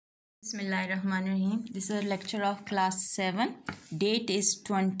Bismillahirrahmanirrahim. This is a lecture of class 7. Date is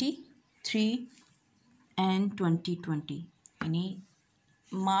 23 and 2020 यानी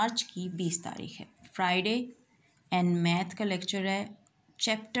मार्च की 20 तारीख है, फ्राइडे एंड मैथ का लेक्चर है.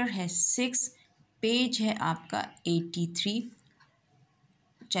 चैप्टर है 6, पेज है आपका 83.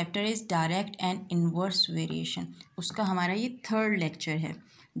 Chapter is direct and inverse variation. उसका हमारा ये थर्ड लेक्चर है.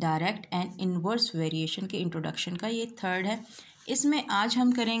 डायरेक्ट एंड इन्वर्स वेरिएशन के इंट्रोडक्शन का ये थर्ड है. इसमें आज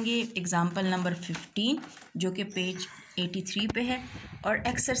हम करेंगे एग्ज़ाम्पल नंबर 15 जो कि पेज 83 पे है, और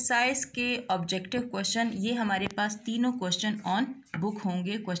एक्सरसाइज के ऑब्जेक्टिव क्वेश्चन ये हमारे पास तीनों क्वेश्चन ऑन बुक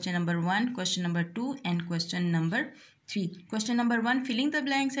होंगे. Question number 1, question number 2 and question number 3. Question number 1 filling the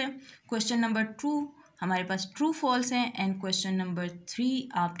blanks है. क्वेश्चन नंबर 2 हमारे पास ट्रू फॉल्स हैं, एंड क्वेश्चन नंबर 3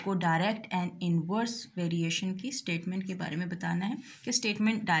 आपको डायरेक्ट एंड इन्वर्स वेरिएशन की स्टेटमेंट के बारे में बताना है कि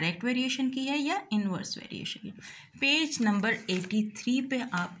स्टेटमेंट डायरेक्ट वेरिएशन की है या इन्वर्स वेरिएशन की. पेज नंबर 83 पे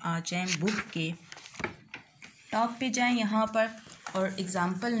आप आ जाएं, बुक के टॉप पे जाएं यहाँ पर, और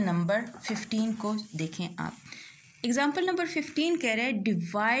एग्ज़ाम्पल नंबर 15 को देखें आप. एग्ज़ाम्पल नंबर 15 कह रहे हैं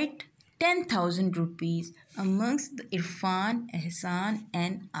divide 10,000 rupees amongst the Irfan, एहसान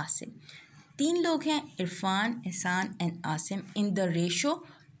एंड आसिम. 3 लोग हैं, इरफान, एहसान and Asim, in the ratio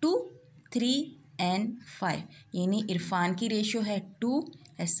 2, 3 and 5. यानी इरफान की रेशो है 2,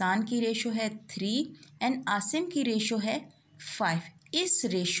 एहसान की रेशो है 3 एंड आसिम की रेशो है 5. इस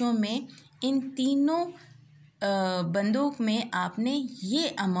रेशो में इन तीनों बंदों में आपने ये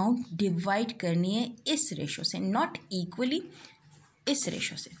अमाउंट डिवाइड करनी है इस रेशो से, नॉट इक्वली, इस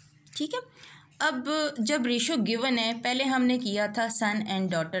रेशो से. ठीक है. अब जब रेशो गिवन है, पहले हमने किया था सन एंड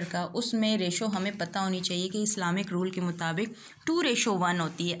डॉटर का, उसमें रेशो हमें पता होनी चाहिए कि इस्लामिक रूल के मुताबिक 2:1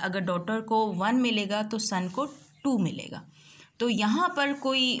 होती है. अगर डॉटर को 1 मिलेगा तो सन को 2 मिलेगा. तो यहाँ पर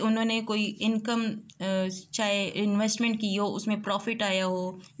उन्होंने कोई इनकम चाहे इन्वेस्टमेंट की हो, उसमें प्रॉफिट आया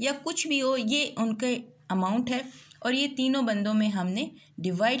हो या कुछ भी हो, ये उनके अमाउंट है, और ये तीनों बंदों में हमने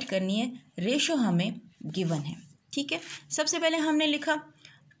डिवाइड करनी है. रेशो हमें गिवन है. ठीक है. सबसे पहले हमने लिखा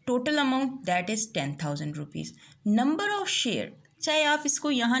total amount that is 10,000 rupees. Number of share, चाहे आप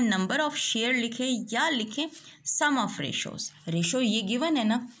इसको यहाँ नंबर ऑफ शेयर लिखें या लिखें सम ऑफ रेशोज़. रेशो ये गिवन है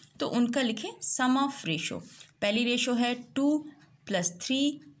ना, तो उनका लिखें सम ऑफ रेशो. पहली रेशो है 2 +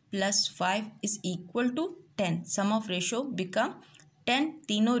 3 + 5 is equal to 10. Some of ratio become 10.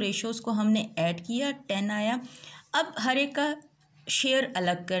 तीनों रेशोज़ को हमने ऐड किया, 10 आया. अब हर एक का शेयर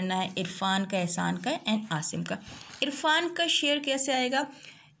अलग करना है, इरफान का, एहसान का एंड आसिम का. इरफान का शेयर कैसे आएगा?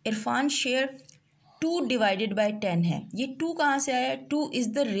 इरफान शेयर 2 डिवाइडेड बाय 10 है. ये 2 कहाँ से आया? 2 is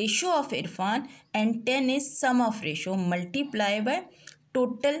the ratio of Irfan and 10 is some of ratio multiply by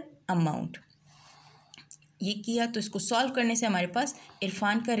total amount. ये किया तो इसको सॉल्व करने से हमारे पास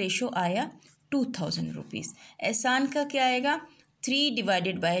इरफान का रेशो आया 2,000 रुपीज़. एहसान का क्या आएगा? 3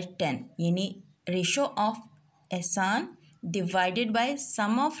 डिवाइडेड बाय 10, यानी रेशो ऑफ एहसान divided by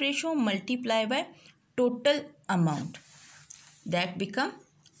some of ratio multiply by total amount, that become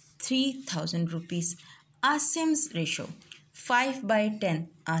 3,000 rupees. आसिम्स ratio 5/10.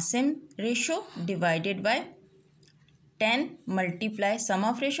 Asim ratio divided by 10 multiply some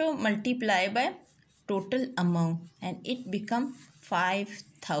of ratio multiply by total amount and it become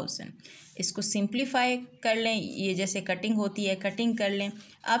 5,000. इसको simplify कर लें, ये जैसे cutting होती है cutting कर लें,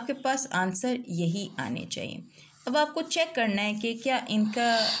 आपके पास आंसर यही आने चाहिए. अब आपको चेक करना है कि क्या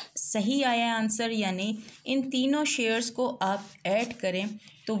इनका सही आया आंसर या नहीं. इन तीनों शेयर्स को आप ऐड करें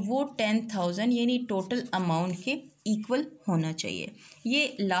तो वो 10,000 यानी टोटल अमाउंट के इक्वल होना चाहिए.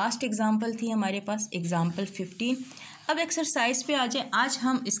 ये लास्ट एग्जांपल थी हमारे पास, एग्जांपल 15. अब एक्सरसाइज पे आ जाए. आज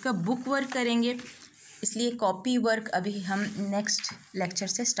हम इसका बुक वर्क करेंगे, इसलिए कॉपी वर्क अभी हम नेक्स्ट लेक्चर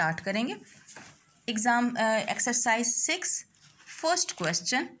से स्टार्ट करेंगे. Exercise 6, first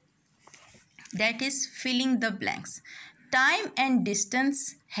question, that is filling the blanks. Time and distance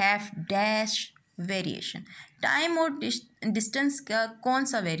have dash variation. Time और डिस्टेंस का कौन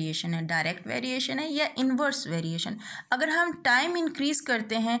सा वेरिएशन है? डायरेक्ट वेरिएशन है या इन्वर्स वेरिएशन? अगर हम टाइम इंक्रीज़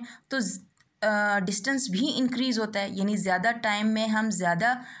करते हैं तो डिस्टेंस भी इंक्रीज़ होता है, यानी ज़्यादा टाइम में हम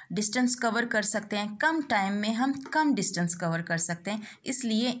ज़्यादा डिस्टेंस कवर कर सकते हैं, कम टाइम में हम कम डिस्टेंस कवर कर सकते हैं.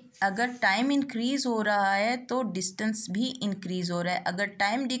 इसलिए अगर टाइम इंक्रीज़ हो रहा है तो डिस्टेंस भी इंक्रीज़ हो रहा है, अगर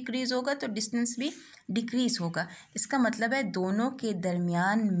टाइम डिक्रीज़ होगा तो डिस्टेंस भी डिक्रीज़ होगा. इसका मतलब है दोनों के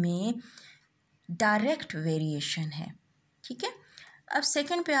दरमियान में डायरेक्ट वेरिएशन है. ठीक है. अब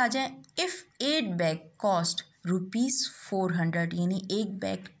सेकंड पे आ जाए. इफ़ 8 बैग कॉस्ट ₹400, यानी एक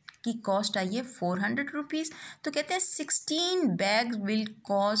बैग की कॉस्ट आई है 400 रुपीज़, तो कहते हैं 16 बैग विल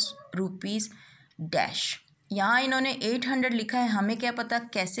कॉस्ट ₹डैश. यहाँ इन्होंने 800 लिखा है, हमें क्या पता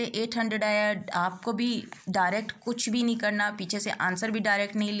कैसे 800 आया। आपको भी डायरेक्ट कुछ भी नहीं करना, पीछे से आंसर भी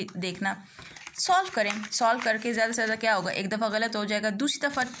डायरेक्ट नहीं देखना, सॉल्व करें। सॉल्व करके ज़्यादा से ज़्यादा क्या होगा, एक दफ़ा गलत हो जाएगा, दूसरी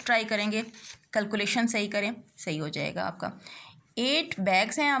दफ़ा ट्राई करेंगे, कैलकुलेशन सही करें, सही हो जाएगा आपका। 8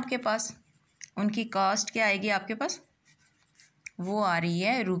 बैग्स हैं आपके पास, उनकी कॉस्ट क्या आएगी आपके पास, वो आ रही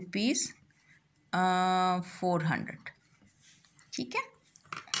है ₹400। ठीक है,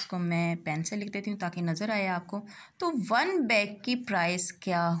 इसको मैं पेन से लिख देती हूँ ताकि नज़र आए आपको। तो 1 बैग की प्राइस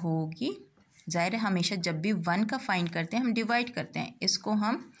क्या होगी, ज़ाहिर है हमेशा जब भी 1 का फाइंड करते हैं हम डिवाइड करते हैं, इसको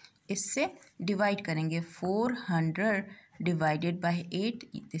हम इससे डिवाइड करेंगे, 400 divided by 8,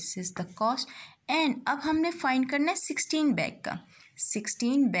 this is the cost. And अब हमने फाइंड करना है 16 बैग का।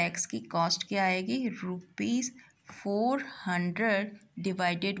 16 बैग्स की कॉस्ट क्या आएगी, ₹400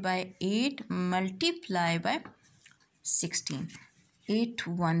 divided by 8 multiply by 16। 8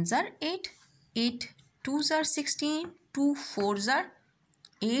 1s are 8, 8 2s are 16, 2 4s are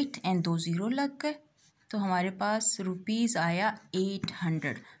 8 and 2 0 लग गए, तो हमारे पास रुपीज़ आया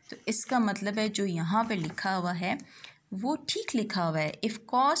 800। तो इसका मतलब है जो यहाँ पे लिखा हुआ है वो ठीक लिखा हुआ है। If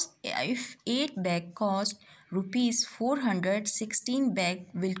 8 bag cost ₹400, 16 bag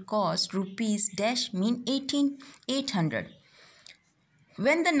will cost ₹dash mean 800।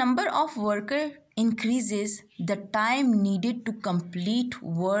 When the number of workers increases, the time needed to complete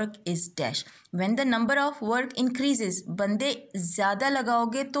work is dash. When the number of work increases, बंदे ज़्यादा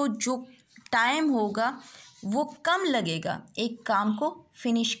लगाओगे तो जो टाइम होगा वो कम लगेगा एक काम को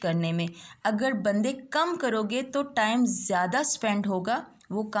फिनिश करने में। अगर बंदे कम करोगे तो टाइम ज़्यादा स्पेंड होगा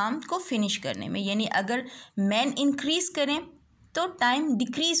वो काम को फिनिश करने में। यानी अगर मैन इंक्रीज़ करें तो टाइम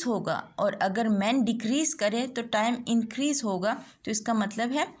डिक्रीज़ होगा, और अगर मैन डिक्रीज़ करे तो टाइम इंक्रीज़ होगा। तो इसका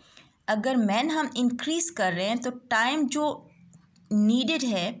मतलब है अगर मैन हम इंक्रीज़ कर रहे हैं तो टाइम जो नीडेड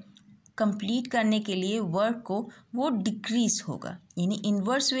है कंप्लीट करने के लिए वर्क को वो डिक्रीज़ होगा, यानी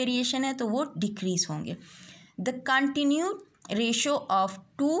इन्वर्स वेरिएशन है तो वो डिक्रीज़ होंगे। The continued ratio of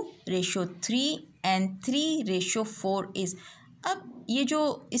 2:3 and 3:4 is. अब ये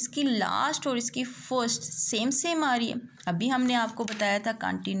जो इसकी लास्ट और इसकी फर्स्ट सेम आ रही है। अभी हमने आपको बताया था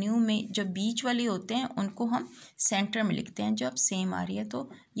कंटिन्यू में जब बीच वाले होते हैं उनको हम सेंटर में लिखते हैं, जब सेम आ रही है तो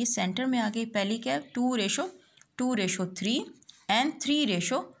ये सेंटर में आ गई। पहली क्या है, 2:3 एंड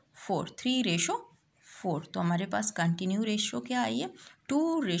 3:4, 3:4। तो हमारे पास कंटिन्यू रेशो क्या आई है,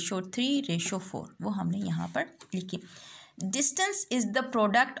 2:3:4, वो हमने यहाँ पर लिखी। Distance is the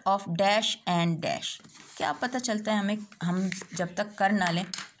product of dash and dash. क्या पता चलता है हमें, हम जब तक कर ना लें,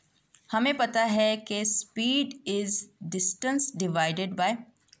 हमें पता है कि speed is distance divided by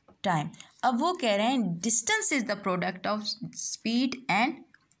time. अब वो कह रहे हैं distance is the product of speed and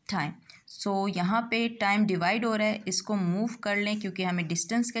time. सो यहाँ पे टाइम डिवाइड हो रहा है, इसको मूव कर लें क्योंकि हमें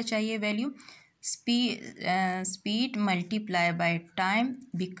डिस्टेंस का चाहिए value. Speed multiply by time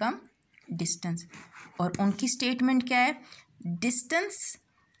become distance. और उनकी स्टेटमेंट क्या है, distance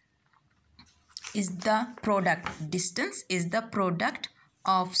is the product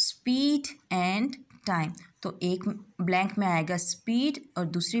of speed and time. तो एक ब्लैंक में आएगा स्पीड और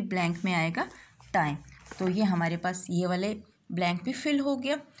दूसरी ब्लैंक में आएगा टाइम। तो ये हमारे पास ये वाले ब्लैंक भी फिल हो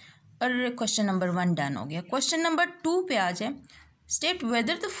गया और क्वेश्चन नंबर 1 डन हो गया। क्वेश्चन नंबर 2 पे आ जाए। State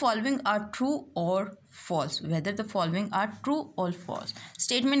whether the following are true और false. Whether the following are true और फॉल्स।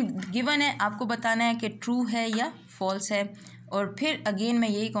 स्टेटमेंट गिवन है, आपको बताना है कि ट्रू है या फॉल्स है। और फिर अगेन मैं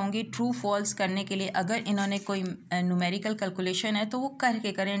यही कहूँगी ट्रू फॉल्स करने के लिए अगर इन्होंने कोई न्यूमेरिकल कैलकुलेशन है तो वो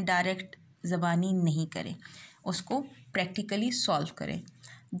करके करें, डायरेक्ट ज़बानी नहीं करें, उसको प्रैक्टिकली सॉल्व करें।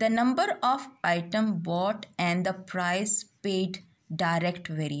 The number of item bot and the price paid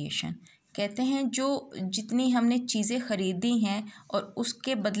direct variation. कहते हैं जो जितनी हमने चीज़ें ख़रीदी हैं और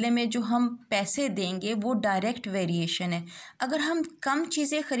उसके बदले में जो हम पैसे देंगे वो डायरेक्ट वेरिएशन है। अगर हम कम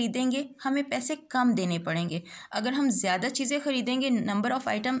चीज़ें ख़रीदेंगे हमें पैसे कम देने पड़ेंगे, अगर हम ज़्यादा चीज़ें ख़रीदेंगे, नंबर ऑफ़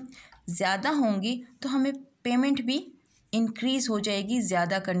आइटम ज़्यादा होंगी तो हमें पेमेंट भी इंक्रीज़ हो जाएगी,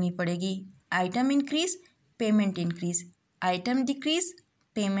 ज़्यादा करनी पड़ेगी। Item increase, payment increase, item decrease,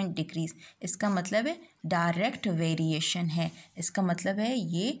 payment decrease. इसका मतलब है डायरेक्ट वेरिएशन है, इसका मतलब है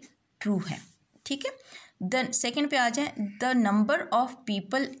ये ट्रू है। ठीक है, द सेकेंड पे आ जाए। The number of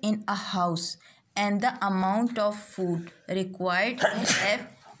people in a house and the amount of food required have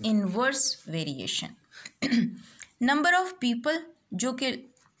inverse variation. Number of people जो कि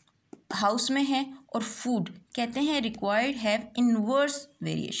हाउस में है और फूड कहते हैं रिक्वायर्ड हैव इनवर्स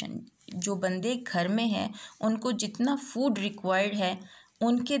वेरिएशन। जो बंदे घर में हैं उनको जितना फूड रिक्वायर्ड है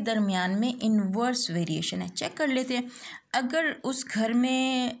उनके दरमियान में इनवर्स वेरिएशन है। चेक कर लेते हैं, अगर उस घर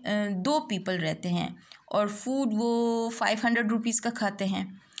में 2 पीपल रहते हैं और फूड वो 500 रुपीज़ का खाते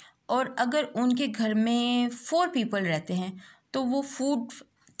हैं और अगर उनके घर में 4 पीपल रहते हैं तो वो फूड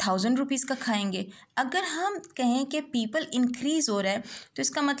 1000 रुपीज़ का खाएंगे। अगर हम कहें कि पीपल इंक्रीज़ हो रहा है तो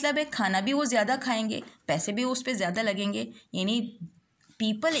इसका मतलब है खाना भी वो ज़्यादा खाएंगे, पैसे भी उस पर ज़्यादा लगेंगे, यानी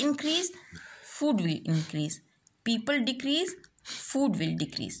people increase food will increase, people decrease, food will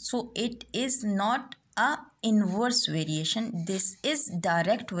decrease. So it is not a inverse variation, this is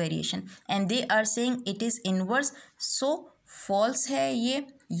direct variation and they are saying it is inverse, so false है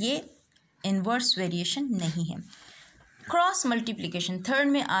ये inverse variation नहीं है। Cross multiplication third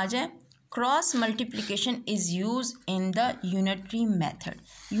में आ जाए। Cross multiplication is use in the unitary method.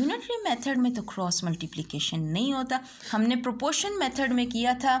 Unitary method में तो cross multiplication नहीं होता। हमने प्रोपोर्शन मेथड में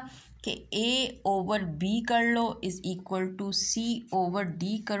किया था कि a ओवर b कर लो is equal to c over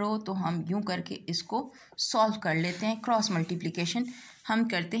d करो, तो हम यूँ करके इसको सॉल्व कर लेते हैं। क्रॉस मल्टीप्लिकेशन हम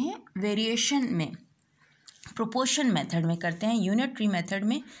करते हैं वेरिएशन में, प्रोपोर्शन मेथड में करते हैं, यूनिटरी मेथड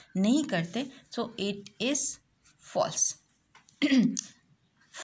में नहीं करते, सो इट इज़ फॉल्स।